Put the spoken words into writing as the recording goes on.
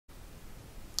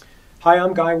Hi,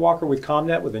 I'm Guy Walker with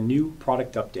ComNet with a new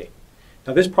product update.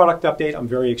 Now this product update I'm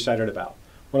very excited about.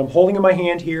 What I'm holding in my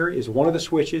hand here is one of the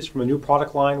switches from a new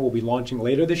product line we'll be launching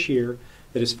later this year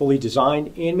that is fully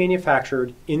designed and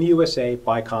manufactured in the USA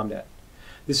by ComNet.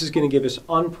 This is going to give us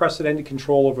unprecedented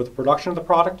control over the production of the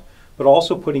product, but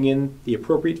also putting in the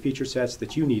appropriate feature sets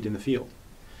that you need in the field.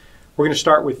 We're going to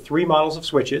start with 3 models of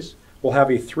switches. We'll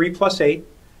have a 3+8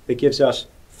 that gives us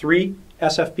 3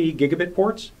 SFP gigabit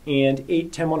ports and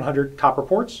 8 10100 copper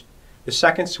ports. The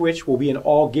second switch will be an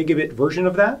all gigabit version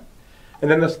of that.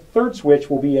 And then the third switch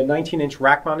will be a 19-inch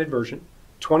rack-mounted version,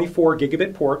 24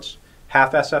 gigabit ports,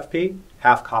 half SFP,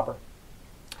 half copper.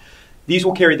 These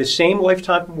will carry the same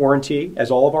lifetime warranty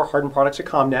as all of our hardened products at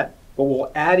ComNet, but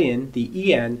we'll add in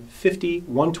the EN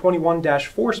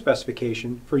 50121-4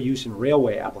 specification for use in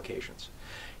railway applications.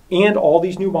 And all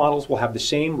these new models will have the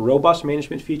same robust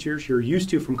management features you're used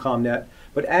to from ComNet,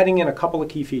 but adding in a couple of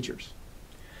key features.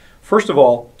 First of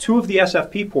all, 2 of the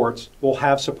SFP ports will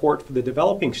have support for the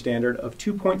developing standard of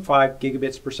 2.5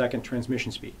 gigabits per second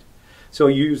transmission speed. So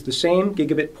you use the same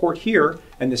gigabit port here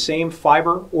and the same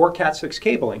fiber or Cat6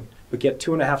 cabling, but get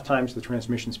 2.5 times the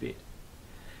transmission speed.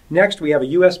 Next, we have a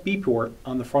USB port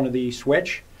on the front of the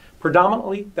switch.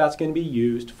 Predominantly, that's going to be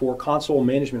used for console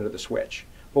management of the switch.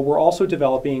 But we're also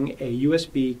developing a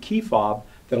USB key fob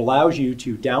that allows you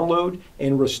to download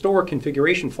and restore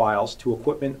configuration files to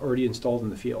equipment already installed in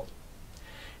the field.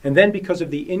 And then because of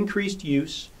the increased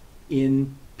use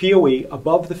in PoE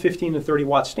above the 15 and 30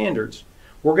 watt standards,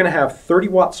 we're going to have 30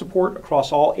 watt support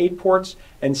across all 8 ports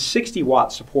and 60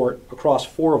 watt support across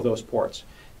 4 of those ports,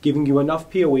 giving you enough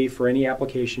PoE for any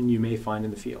application you may find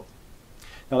in the field.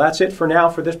 Now that's it for now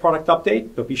for this product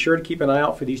update, but be sure to keep an eye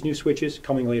out for these new switches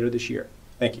coming later this year.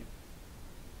 Thank you.